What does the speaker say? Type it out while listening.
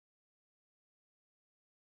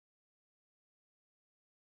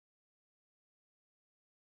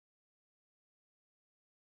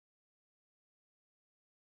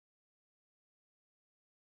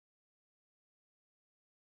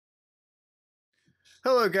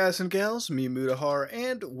Hello guys and gals, me Mutahar,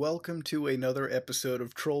 and welcome to another episode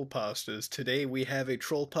of Trollpastas. Today we have a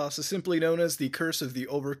Trollpasta simply known as the Curse of the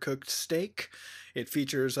Overcooked Steak. It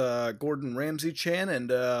features Gordon Ramsay-chan and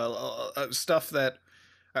stuff that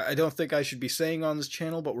I don't think I should be saying on this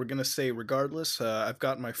channel, but we're going to say regardless. I've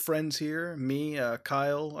got my friends here, me,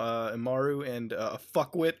 Kyle, Imaru, and a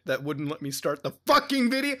fuckwit that wouldn't let me start the fucking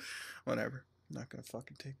video. Whatever. I'm not gonna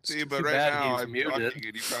fucking take this. See, but right now I'm muted. Talking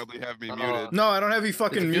and you probably have me muted. No, I don't have you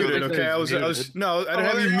fucking muted, okay? I don't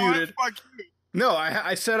have you muted. Fuck you. No,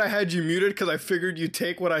 I said I had you muted because I figured you'd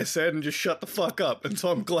take what I said and just shut the fuck up, and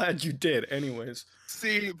so I'm glad you did, anyways.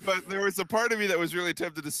 See, but there was a part of me that was really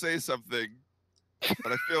tempted to say something,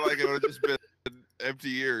 but I feel like it would have just been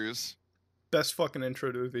empty ears. Best fucking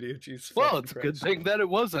intro to a video, jeez. Well, it's a good thing that it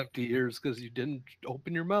was empty ears because you didn't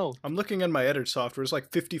open your mouth. I'm looking at my edit software. It's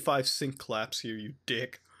like 55 sync claps here, you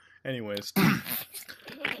dick. Anyways,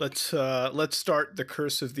 let's start the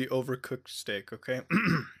Curse of the Overcooked Steak, okay?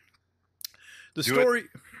 The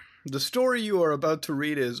story you are about to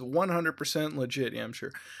read is 100% legit. Yeah, I'm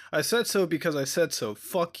sure. I said so because I said so.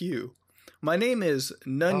 Fuck you. My name is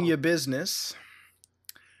None Ya Business.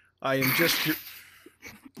 I am just your...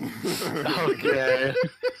 Okay.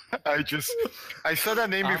 I saw that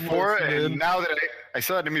name before, and now that I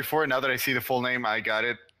saw that name before, and now that I see the full name, I got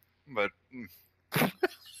it. But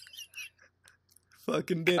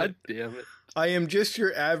fucking did it. God damn it. I am just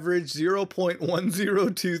your average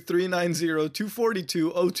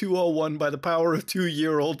 0.10239024200201 by the power of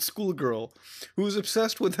 2-year-old schoolgirl who is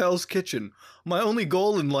obsessed with Hell's Kitchen. My only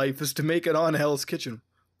goal in life is to make it on Hell's Kitchen.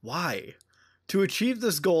 Why? To achieve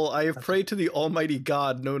this goal, I have prayed to the almighty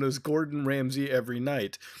God known as Gordon Ramsay every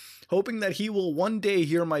night, hoping that he will one day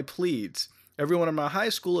hear my pleas. Everyone in my high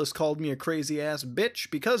school has called me a crazy-ass bitch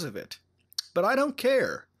because of it. But I don't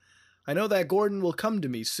care. I know that Gordon will come to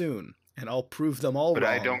me soon, and I'll prove them all wrong. But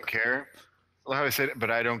I don't care? Well, how I said it, but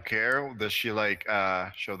I don't care? Does she, like,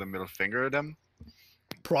 show the middle finger at them?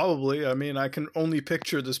 Probably. I mean, I can only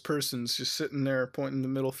picture this person's just sitting there pointing the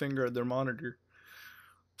middle finger at their monitor.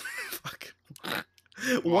 Fuck.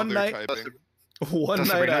 One night I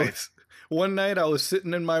was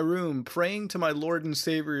sitting in my room praying to my Lord and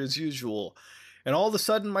Savior as usual, and all of a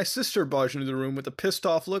sudden my sister barged into the room with a pissed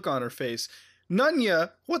off look on her face.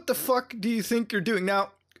 Nunya, what the fuck do you think you're doing?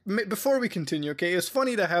 Now, before we continue, okay, it's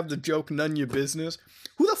funny to have the joke Nunya Business.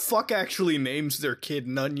 Who the fuck actually names their kid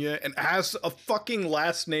Nunya and has a fucking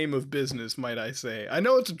last name of business, might I say? I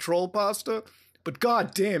know it's a Trollpasta, but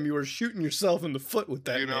god damn, you are shooting yourself in the foot with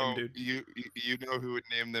that name, dude. You know who would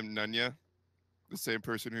name them Nunya? The same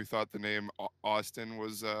person who thought the name Austin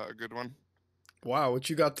was a good one. Wow, what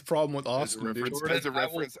you got the problem with Austin, dude? As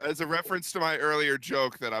a reference to my earlier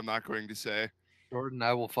joke that I'm not going to say. Jordan,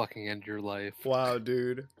 I will fucking end your life. Wow,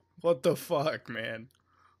 dude. What the fuck, man?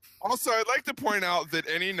 Also, I'd like to point out that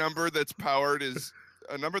any number that's powered is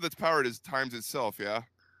a number that's powered is times itself, yeah?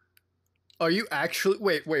 Are you actually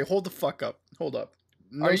wait, hold the fuck up. Hold up.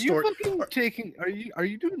 No are you fucking taking are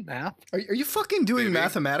you doing math? Are you fucking doing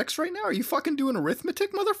mathematics right now? Are you fucking doing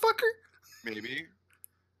arithmetic, motherfucker? Maybe.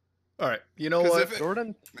 Alright, you know what?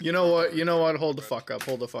 Jordan? You know what? Hold the fuck up.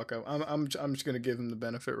 I'm just gonna give him the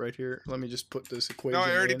benefit right here. Let me just put this equation. No,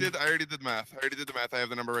 I already did the math. I have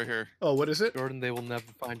the number right here. Oh, what is it? Jordan, they will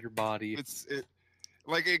never find your body. It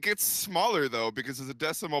gets smaller though because it's a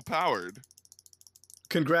decimal powered.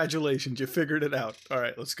 Congratulations, you figured it out.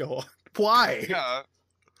 Alright, let's go on. Why? Yeah.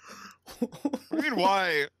 I mean,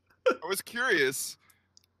 why? I was curious.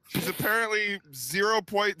 She's apparently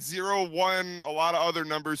 0.01 a lot of other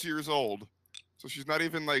numbers years old. So she's not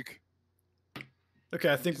even like...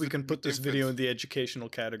 Okay, I think we can put this video in the educational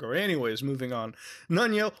category. Anyways, moving on.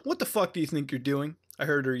 Nunya, what the fuck do you think you're doing? I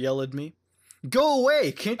heard her yell at me. Go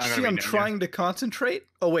away! Can't you see I'm trying to concentrate?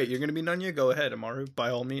 Oh wait, you're gonna be Nunya? Go ahead, Imaru, by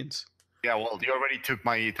all means. Yeah, well, you already took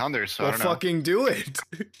my thunder, so well, I don't know. fucking do it.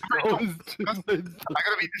 I gotta be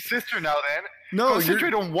the sister now, then. No,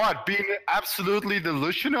 concentrate on what? Being absolutely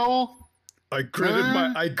delusional? I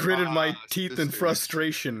gritted my teeth in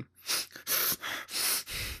frustration.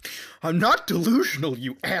 I'm not delusional,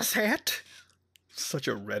 you asshat. Such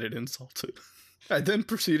a Reddit insult. I then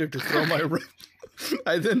proceeded to throw my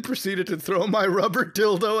rubber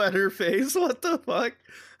dildo at her face. What the fuck?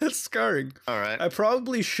 That's scarring. Alright. I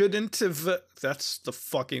probably shouldn't have... That's the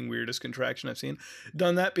fucking weirdest contraction I've seen.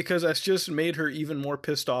 Done that because that's just made her even more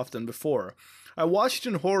pissed off than before. I watched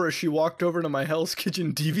in horror she walked over to my Hell's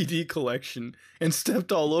Kitchen DVD collection and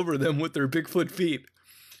stepped all over them with her Bigfoot feet.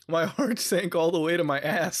 My heart sank all the way to my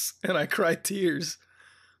ass, and I cried tears.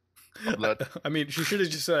 blood. I mean, she should have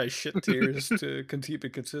just said I shit tears to keep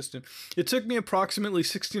it consistent. It took me approximately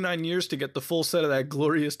 69 years to get the full set of that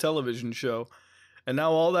glorious television show, and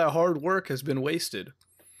now all that hard work has been wasted.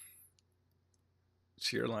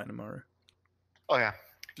 It's your line, Amara. Oh yeah.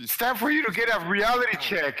 It's time for you to get a reality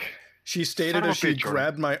check. She stated as she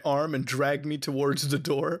grabbed my arm and dragged me towards the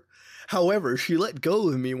door. However, she let go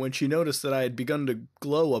of me when she noticed that I had begun to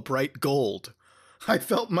glow a bright gold. I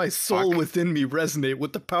felt my soul within me resonate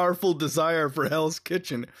with the powerful desire for Hell's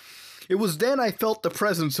Kitchen. It was then I felt the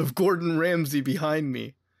presence of Gordon Ramsay behind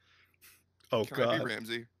me. Oh, Can God. I be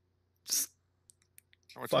Ramsay?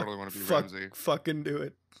 I totally want to be Ramsay. Fucking do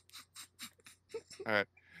it. All right.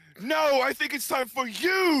 No, I think it's time for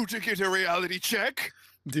you to get a reality check.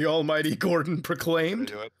 The almighty Gordon proclaimed.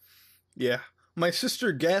 Do it. Yeah. My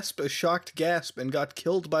sister gasped a shocked gasp and got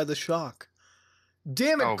killed by the shock.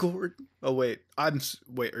 Damn it, Gordon. Oh, wait. I'm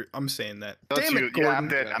saying that. Damn it, Gordon. Yeah, I'm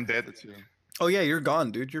dead. I'm dead. Oh, yeah, you're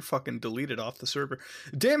gone, dude. You're fucking deleted off the server.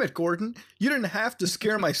 Damn it, Gordon. You didn't have to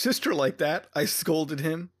scare my sister like that. I scolded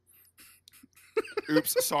him.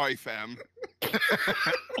 Oops, sorry, fam.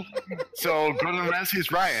 So, Gordon Ramsay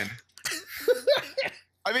is Ryan.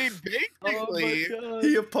 I mean, basically...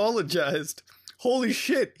 He apologized. Holy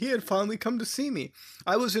shit, he had finally come to see me.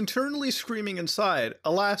 I was internally screaming inside.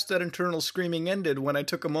 Alas, that internal screaming ended when I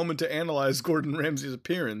took a moment to analyze Gordon Ramsay's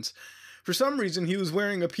appearance. For some reason, he was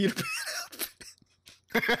wearing a Peter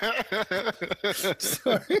Pan outfit.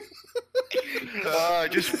 Sorry.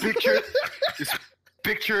 Just picture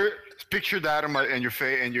that in your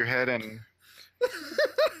face and your head, and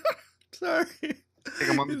sorry. Take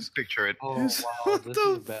a moment to picture it. Oh wow, this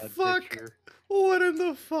is a bad picture. What in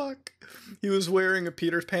the fuck? He was wearing a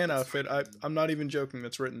Peter Pan outfit. I'm not even joking,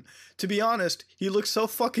 that's written. To be honest, he looks so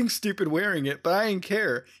fucking stupid wearing it, but I didn't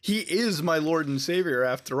care. He is my Lord and Savior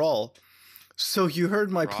after all. So you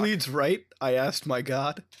heard my pleads, right? I asked my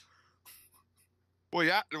God. Well,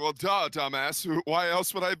 yeah, well, duh, dumbass. Why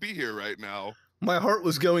else would I be here right now? My heart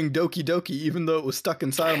was going doki doki, even though it was stuck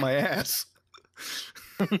inside of my ass.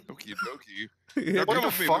 Doki doki. Yeah, Come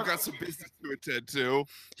with me, we've got some business to attend to.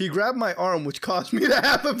 He grabbed my arm, which caused me to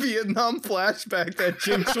have a Vietnam flashback that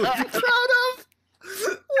Jinx would be proud of.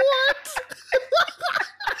 What?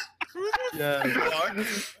 Yeah.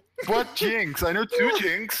 What Jinx? I know two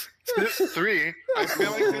Jinx. Three. I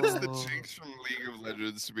feel like it's the Jinx from League of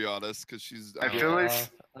Legends, to be honest, because she's... I feel it's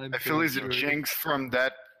a Jinx from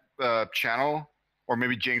that channel. Or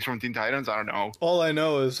maybe Jinx from Teen Titans, I don't know. All I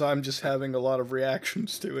know is I'm just having a lot of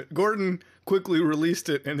reactions to it. Gordon quickly released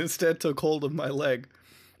it and instead took hold of my leg.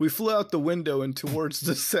 We flew out the window and towards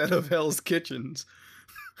the set of Hell's Kitchens.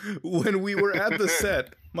 When we were at the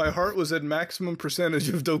set, my heart was at maximum percentage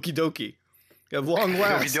of Doki Doki. At long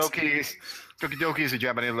last. Doki Doki is a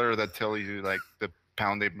Japanese letter that tells you like the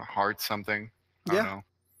pounding heart something. I don't know.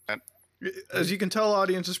 As you can tell,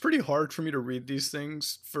 audience, it's pretty hard for me to read these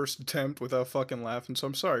things first attempt without fucking laughing, so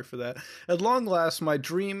I'm sorry for that. At long last, my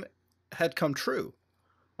dream had come true.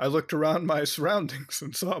 I looked around my surroundings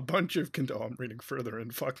and saw a bunch of I'm reading further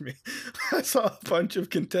and fuck me. I saw a bunch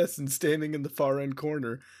of contestants standing in the far end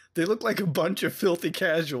corner. They looked like a bunch of filthy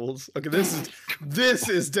casuals. Okay, this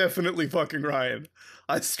is definitely fucking Ryan.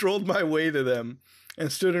 I strolled my way to them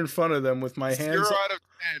and stood in front of them with my hands... 0 out of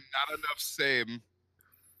 10, not enough same.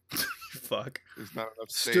 Fuck. There's not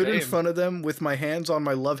enough same. Stood in front of them with my hands on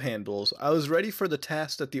my love handles. I was ready for the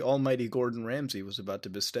task that the almighty Gordon Ramsay was about to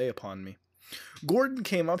bestow upon me. Gordon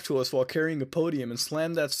came up to us while carrying a podium and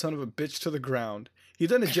slammed that son of a bitch to the ground. He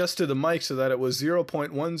then adjusted the mic so that it was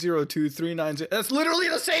 0.102390. That's literally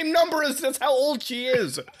the same number as that's how old she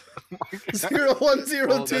is.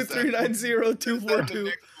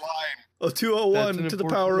 0.1023902422. Oh, 201 to the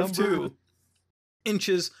power of 2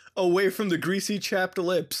 inches away from the greasy chapped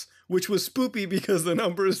lips, which was spoopy because the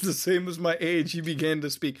number is the same as my age. He began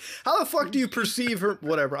to speak. How the fuck do you perceive her?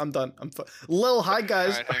 Whatever, I'm done. Lil, hi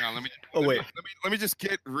guys. All right, hang on. Let me just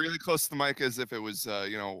get really close to the mic as if it was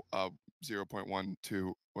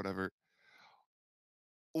 0.12 whatever.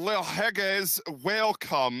 Lil, hi guys.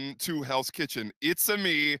 Welcome to Hell's Kitchen. It's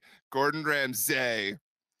me, Gordon Ramsay,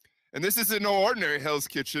 and this isn't no ordinary Hell's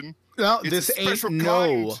Kitchen. No, it's this ain't kind.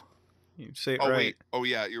 no. You say it right. Wait. Oh,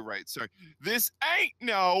 yeah, you're right. Sorry. This ain't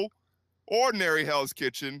no ordinary Hell's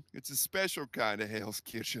Kitchen. It's a special kind of Hell's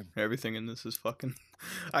Kitchen. Everything in this is fucking...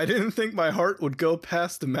 I didn't think my heart would go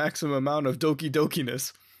past the maximum amount of doki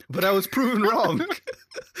dokiness, but I was proven wrong.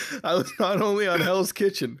 I was not only on Hell's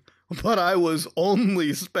Kitchen, but I was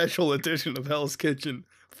only special edition of Hell's Kitchen.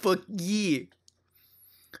 Fuck yeah.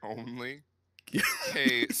 Only?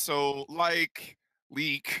 Okay, so, like,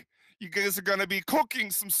 Leak... you guys are gonna be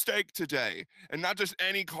cooking some steak today, and not just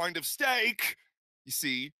any kind of steak. You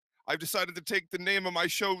see, I've decided to take the name of my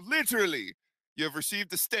show literally. You have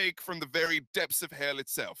received a steak from the very depths of hell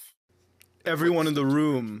itself. Everyone in the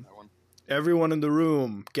room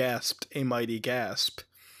gasped a mighty gasp.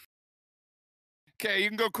 Okay, you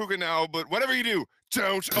can go cook it now, but whatever you do,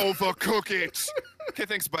 don't overcook it. Okay,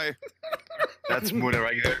 thanks, bye. That's Muda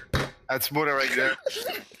right there. That's Muda right there.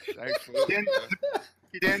 Thanks for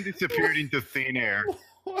He then disappeared into thin air.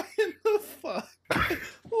 What in the fuck?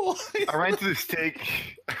 Why? I ran to the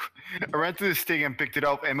steak. And picked it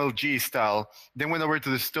up MLG style. Then went over to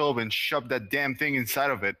the stove and shoved that damn thing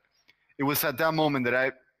inside of it. It was at that moment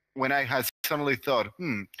that when I had suddenly thought,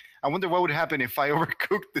 I wonder what would happen if I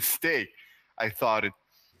overcooked the steak. I thought it.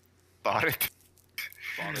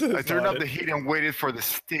 I turned up the heat and waited for the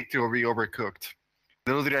steak to be overcooked.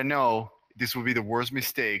 Little did I know, this would be the worst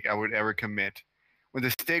mistake I would ever commit. When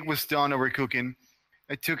the steak was done overcooking,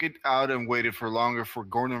 I took it out and waited for longer for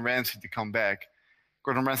Gordon Ramsay to come back.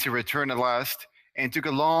 Gordon Ramsay returned at last and took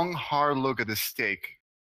a long, hard look at the steak.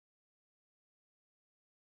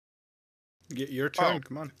 Get your turn,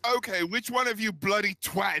 come on. Okay, which one of you bloody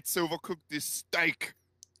twats overcooked this steak?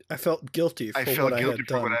 I felt guilty for what I had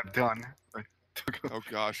done. What I've done. Oh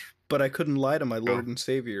gosh. But I couldn't lie to my Lord and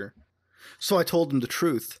Savior. So I told him the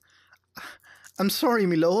truth. I'm sorry,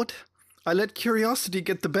 my lord. I let curiosity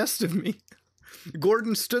get the best of me.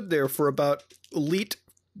 Gordon stood there for about elite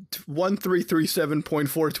 1337.420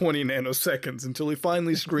 nanoseconds until he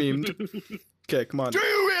finally screamed. Okay, come on. Do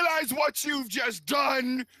you realize what you've just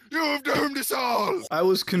done? You have doomed us all! I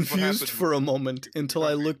was confused for a moment until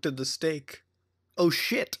I looked at the steak. Oh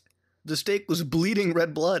shit. The steak was bleeding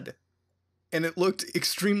red blood. And it looked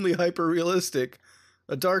extremely hyper-realistic.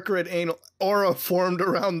 A dark red anal aura formed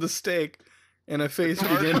around the steak, and a face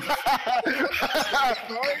began...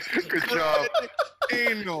 Good job.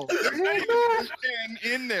 Anal. There's not even a man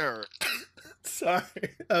in there. Sorry.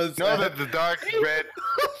 No, that the dark red...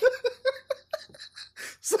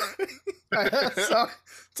 Sorry. I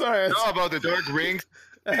know about the dark rings.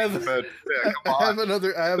 I have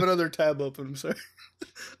another tab open. I'm sorry.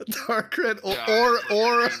 A dark red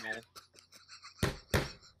aura.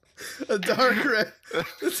 A dark red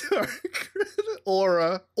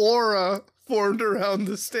aura formed around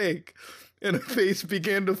the steak, and a face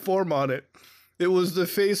began to form on it. It was the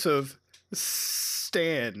face of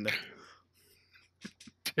Stan.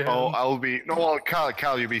 Oh,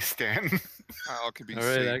 Cal, you be Stan. Cal could be All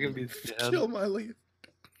right, Satan. I can be Stan. Kill my leaf.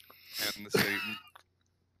 And the Satan.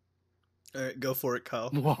 All right, go for it, Kyle.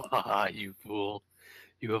 Wah, you fool.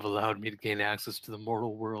 You have allowed me to gain access to the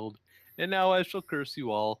mortal world, and now I shall curse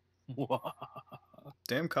you all. Wah.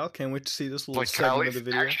 Damn, Kyle, can't wait to see this little Like Cal segment of is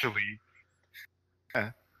the video. actually...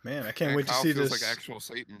 Man, I can't Yeah, wait to Kyle see feels this. like actual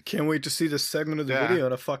Satan. Can't wait to see this segment of the Yeah. video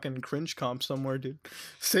in a fucking cringe comp somewhere, dude.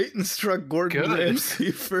 Satan struck Gordon Good.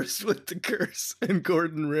 Ramsay first with the curse, and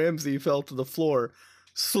Gordon Ramsay fell to the floor,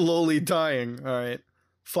 slowly dying. All right.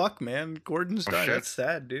 Fuck, man. Gordon's dying. shit. That's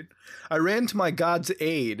sad, dude. I ran to my god's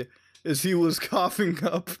aid as he was coughing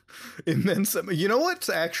up immense... You know what's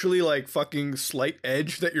actually, like, fucking slight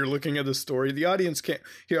edge that you're looking at the story? The audience can't...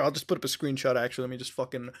 Here, I'll just put up a screenshot, actually. Let me just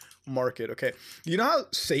fucking mark it, okay? You know how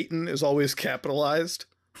Satan is always capitalized?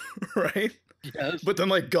 Right? Yes. But then,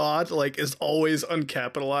 like, God, like, is always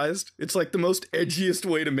uncapitalized. It's, like, the most edgiest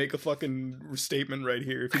way to make a fucking statement right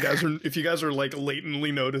here. If you guys are like,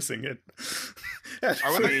 latently noticing it.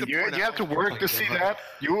 I would like to You point have out- to work to see that.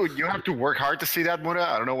 You have to work hard to see that, Muda.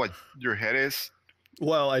 I don't know what your head is.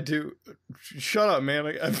 Well, I do. Shut up, man.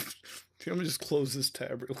 Let me just close this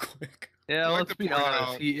tab real quick. Yeah, I'd like let's to be point honest.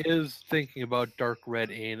 out- He is thinking about dark red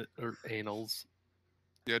anals.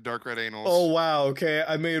 Yeah, dark red anals. Oh, wow. Okay.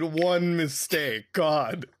 I made one mistake.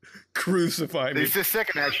 God. Crucify me. There's the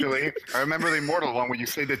second, actually. I remember the Immortal one where you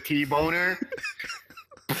say the T-boner.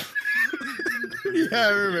 Yeah, I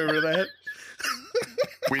remember that.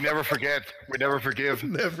 We never forget. We never forgive.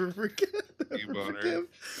 Never forget. You Never boner. forgive.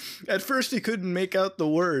 At first, he couldn't make out the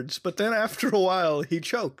words, but then after a while, he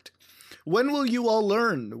choked. When will you all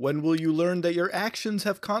learn? When will you learn that your actions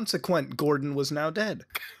have consequence? Gordon was now dead.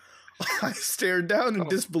 I stared down in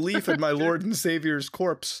disbelief at my Lord and Savior's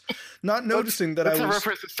corpse, not noticing that That's I a was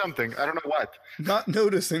reference to something. I don't know what. not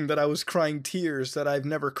noticing that I was crying tears that I've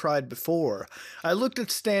never cried before. I looked at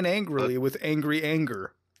Stan angrily with angry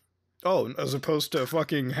anger. Oh, as opposed to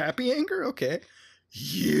fucking happy anger? Okay.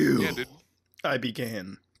 You. Yeah, dude. I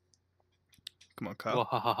began. Come on, Kyle.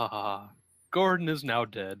 Wah. Gordon is now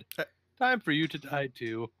dead. Time for you to die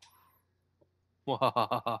too.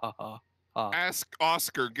 Wah. Ask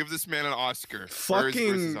Oscar. Give this man an Oscar. Where's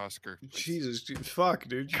Fucking Oscar? Jesus, dude, fuck,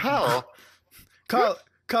 dude. Kyle,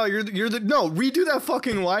 Kyle, you're the no. Redo that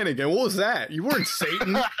fucking line again. What was that? You weren't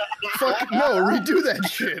Satan. Fuck no, redo that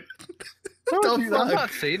shit. No, The dude, I'm fuck?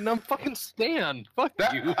 not Satan. I'm fucking Stan. Fuck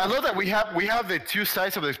you. I love that we have the two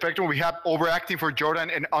sides of the spectrum. We have overacting for Jordan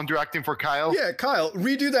and underacting for Kyle. Yeah, Kyle,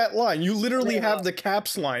 redo that line. You literally have the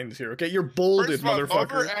caps lines here. Okay, you're bolded, First of all,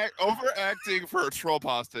 motherfucker. overacting for a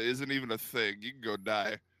Trollpasta isn't even a thing. You can go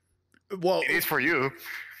die. Well, It is for you.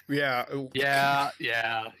 yeah.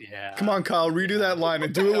 Yeah. Come on, Kyle, redo that line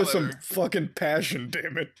and do it with some Tyler. fucking passion.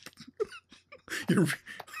 Damn it. You're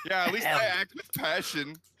Yeah, at least I act with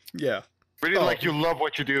passion. yeah. Really, Oh. like you love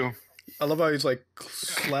what you do. I love how he's like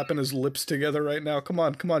slapping his lips together right now. Come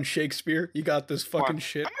on, Shakespeare. You got this fucking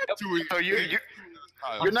shit. I'm not doing So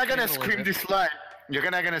you're not gonna scream this line. You're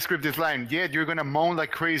not gonna scream this line. Yet you're gonna moan like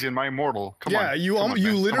crazy in my immortal. Come on. Yeah, you Come on,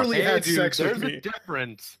 man. literally Hey, had dude, sex with there's me. a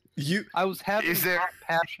difference. You I was having Is there-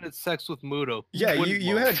 passionate sex with Mudo. yeah, Wouldn't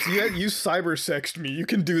you moan. you cyber sexed me. You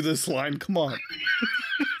can do this line. Come on.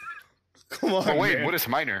 Come on. Oh wait, man. what is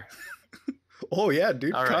minor? Oh yeah,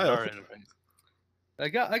 dude. All right, Kyle. all right. I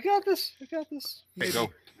got this. Hey, go.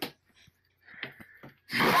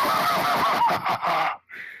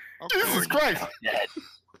 Jesus Christ! Dead.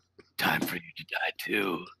 Time for you to die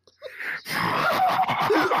too.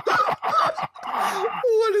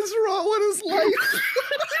 What is wrong? What is life?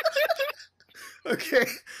 Okay.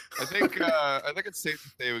 I think it's safe to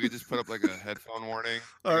say we could just put up like a headphone warning.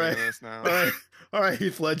 All right. This now. All right,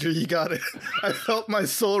 Heath Ledger, you got it. I felt my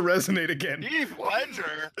soul resonate again. Heath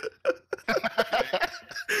Ledger.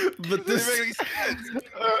 But Doesn't this, make any sense.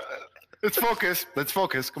 Let's focus. Let's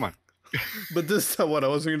focus. Come on. but this time, what I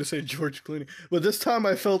wasn't going to say, George Clooney. But this time,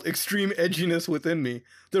 I felt extreme edginess within me.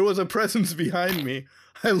 There was a presence behind me.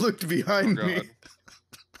 I looked behind Oh, me. God.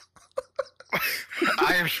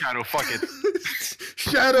 I am Shadow. Fuck it.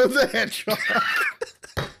 Shadow the Hedgehog.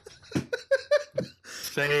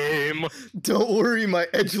 Same. Don't worry, my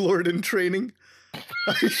edgelord in training.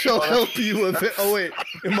 I shall help you with it. Oh wait,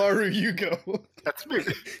 Imaru, you go. That's me.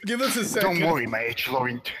 Give us a second. Don't worry, my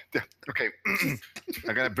H-Lord. Okay.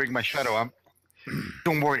 I gotta bring my shadow up.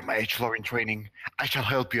 Don't worry, my H-Lord in training. I shall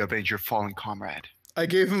help you avenge your fallen comrade. I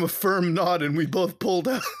gave him a firm nod, and we both pulled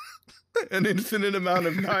out an infinite amount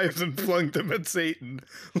of knives and flung them at Satan.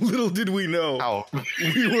 Little did we know, Ow.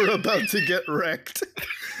 we were about to get wrecked.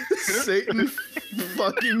 Satan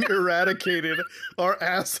fucking eradicated our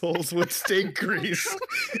assholes with steak grease,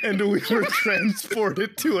 and we were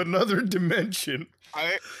transported to another dimension.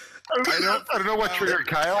 I I don't know what triggered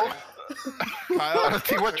Kyle. I Kyle don't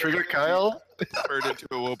see what triggered Kyle. turned into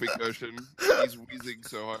a whoopee cushion. He's wheezing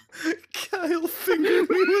so hard. Kyle fingered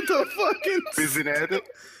me with a fucking... Busy Ed.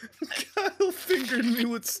 Kyle fingered me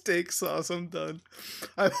with steak sauce. I'm done.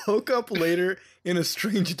 I woke up later in a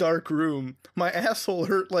strange dark room. My asshole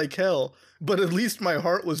hurt like hell, but at least my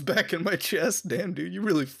heart was back in my chest. Damn, dude, you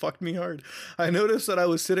really fucked me hard. I noticed that I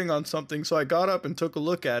was sitting on something, so I got up and took a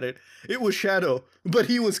look at it. It was Shadow, but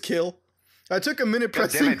he was Kill. I took a minute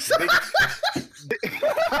God damn pressing... it.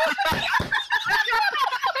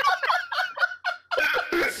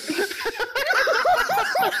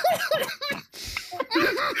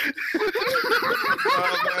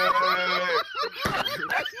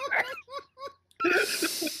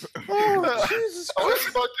 Oh, Jesus I was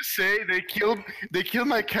about to say they killed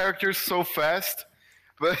my characters so fast,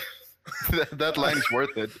 but that line is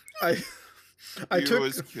worth it.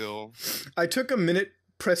 I took a minute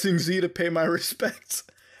pressing Z to pay my respects.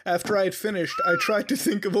 After I had finished, I tried to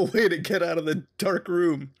think of a way to get out of the dark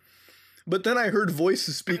room. But then I heard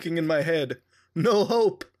voices speaking in my head. No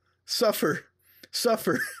hope. Suffer.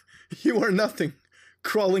 Suffer. You are nothing.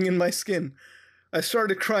 Crawling in my skin. I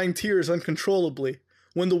started crying tears uncontrollably.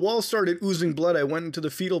 When the wall started oozing blood, I went into the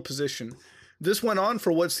fetal position. This went on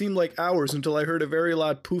for what seemed like hours until I heard a very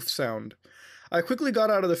loud poof sound. I quickly got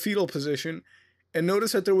out of the fetal position and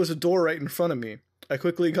noticed that there was a door right in front of me. I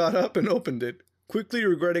quickly got up and opened it, quickly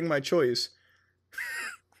regretting my choice.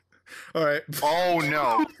 All right. Oh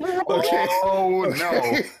no. Okay. Oh no.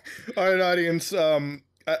 Okay. All right, audience.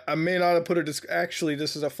 I may not have put it. Actually,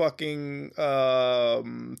 this is a fucking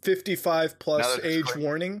 55 plus age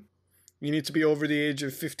warning. You need to be over the age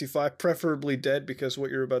of 55, preferably dead, because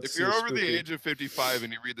what you're about to If see you're is over the spooky. age of 55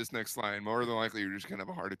 and you read this next line, more than likely you're just gonna have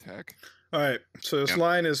a heart attack. All right, so this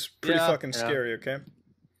line is pretty fucking scary, okay?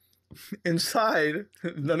 Inside,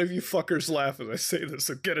 none of you fuckers laugh as I say this,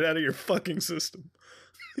 so get it out of your fucking system.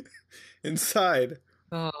 Inside,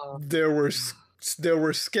 there were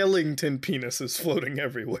skeleton penises floating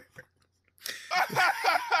everywhere.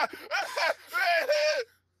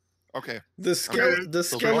 Okay. The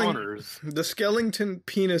skeleton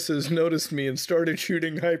penises noticed me and started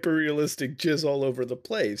shooting hyper-realistic jizz all over the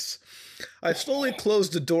place. I slowly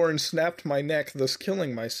closed the door and snapped my neck, thus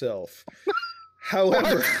killing myself.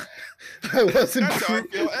 However, I wasn't. That's how I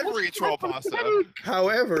feel every Trollpasta.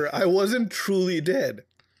 However, I wasn't truly dead,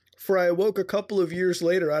 for I awoke a couple of years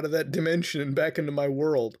later out of that dimension and back into my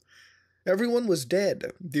world. Everyone was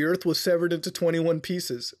dead. The earth was severed into 21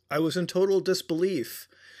 pieces. I was in total disbelief.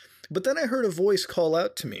 But then I heard a voice call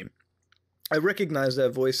out to me. I recognized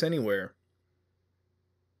that voice anywhere.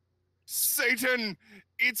 Satan,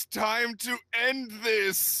 it's time to end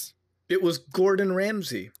this. It was Gordon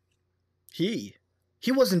Ramsay. He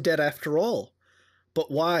wasn't dead after all. But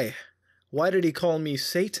why? Why did he call me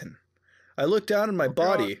Satan? I looked down at my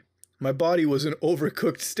body. God. My body was an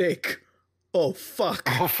overcooked steak. Oh, fuck.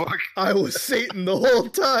 Oh, fuck. I was Satan the whole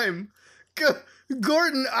time.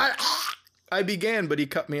 Gordon, I began, but he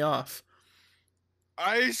cut me off.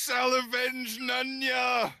 I shall avenge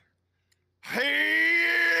Nanya.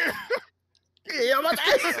 Hey!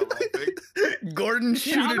 Gordon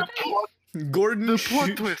shooted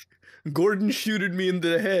me in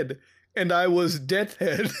the head, and I was death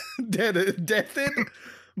head.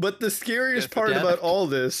 But the scariest part about all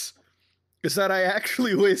this is that I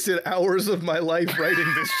actually wasted hours of my life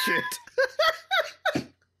writing this shit. I'm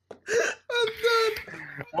done.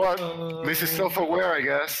 Well, this is self-aware, I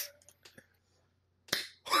guess.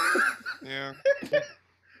 Yeah.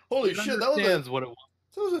 Holy shit, that was what it was.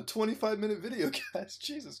 That was a 25-minute video, guys.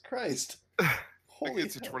 Jesus Christ. Holy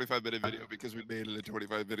it's a 25-minute video because we made it a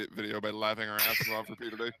 25-minute video by laughing our asses off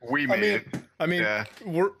repeatedly. We made it. I mean, yeah.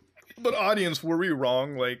 But audience, were we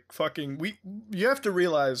wrong? Like, you have to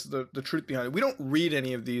realize the truth behind it. We don't read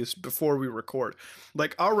any of these before we record.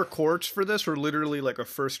 Like, our records for this are literally like a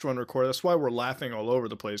first run record. That's why we're laughing all over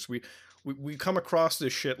the place. We come across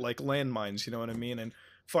this shit like landmines, you know what I mean? And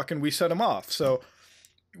fucking we set them off. So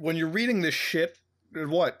when you're reading this shit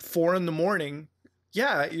at 4 a.m,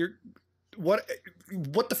 yeah, what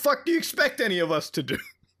the fuck do you expect any of us to do?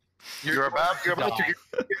 You're about to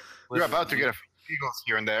get a eagles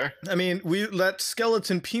here and there. I mean, that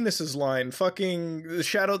skeleton penises line, fucking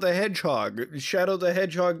Shadow the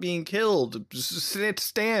Hedgehog being killed,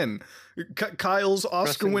 Stan, Kyle's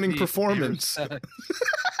Oscar-winning performance. Hey,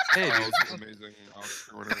 that was amazing.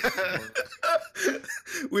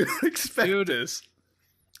 We don't expect this.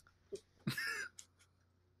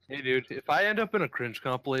 Hey, dude, if I end up in a cringe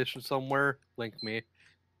compilation somewhere, link me.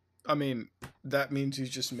 I mean, that means you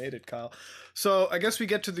just made it, Kyle. So I guess we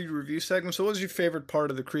get to the review segment. So what was your favorite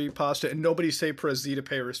part of the creepypasta? And nobody say press Z to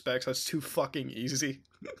pay respects. That's too fucking easy.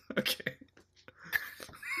 Okay.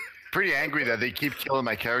 Pretty angry that they keep killing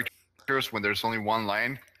my characters when there's only one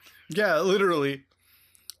line. Yeah, literally.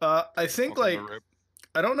 I think, like,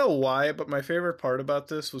 I don't know why, but my favorite part about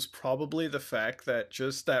this was probably the fact that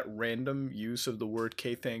just that random use of the word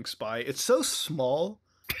K-Thang spy. It's so small,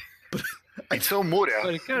 but it's so muda.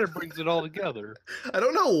 But it kind of brings it all together. I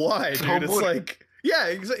don't know why, dude. It's muda. like, yeah,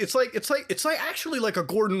 it's like actually like a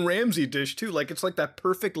Gordon Ramsay dish too. Like it's like that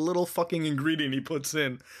perfect little fucking ingredient he puts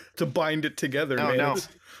in to bind it together. No, man. no.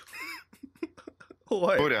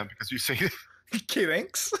 What? Muda, because you say it. Okay,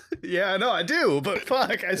 thanks. Yeah, no, I do, but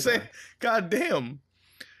fuck, I say, goddamn.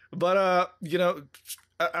 But you know,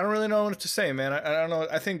 I don't really know what to say, man. I don't know.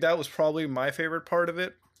 I think that was probably my favorite part of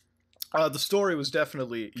it. The story was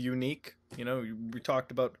definitely unique. You know, we talked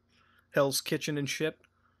about Hell's Kitchen and shit,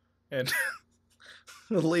 and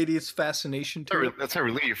the lady's fascination to it. That's a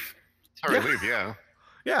relief. It's a relief, yeah.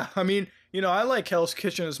 Yeah, I mean, you know, I like Hell's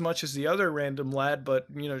Kitchen as much as the other random lad, but,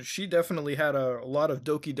 you know, she definitely had a lot of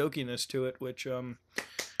doki-dokiness to it, which,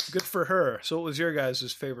 good for her. So what was your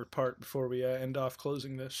guys' favorite part before we end off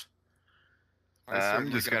closing this?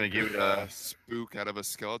 I'm just going to give it a spook out of a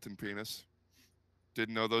skeleton penis.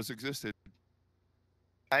 Didn't know those existed.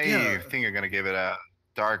 I think I'm going to give it a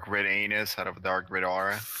dark red anus out of a dark red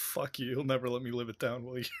aura. Fuck you. You'll never let me live it down,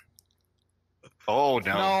 will you? Oh,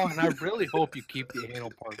 no. No, and I really hope you keep the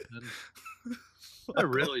anal part in. I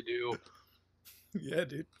really do. Yeah,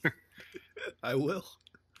 dude. I will.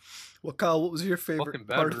 Well, Kyle, what was your favorite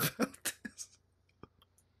part about this?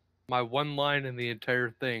 My one line in the entire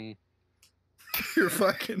thing.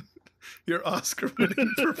 Your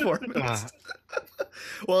Oscar-winning performance.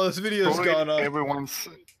 Well, this video's gone on.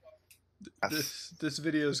 This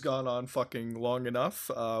video's gone on fucking long enough.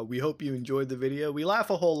 We hope you enjoyed the video. We laugh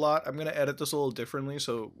a whole lot. I'm gonna edit this a little differently,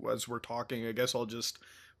 so as we're talking, I guess I'll just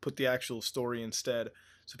put the actual story instead,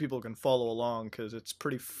 so people can follow along, because it's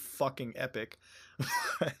pretty fucking epic.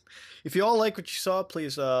 If you all like what you saw,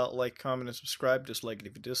 please like, comment, and subscribe. Dislike it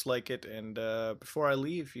if you dislike it. And before I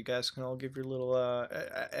leave, you guys can all give your little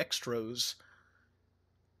extras.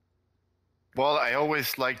 Well, I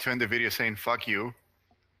always like to end the video saying "fuck you."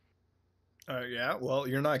 Yeah, well,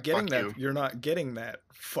 you're not getting Fuck that. you. You're not getting that,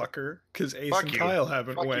 fucker, because Ace Fuck and you. Kyle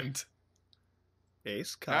haven't Fuck you. went.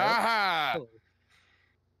 Ace, Kyle. Aha! Hello.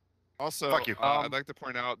 Also, Fuck you. I'd like to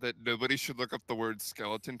point out that nobody should look up the word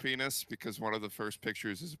skeleton penis because one of the first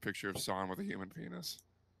pictures is a picture of Son with a human penis.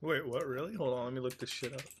 Wait, what? Really? Hold on, let me look this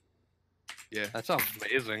shit up. Yeah. That sounds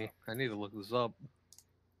amazing. I need to look this up.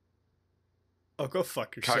 Oh, go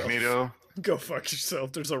fuck yourself. Cognito. Go fuck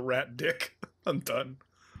yourself. There's a rat dick. I'm done.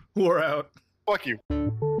 We're out. Fuck you.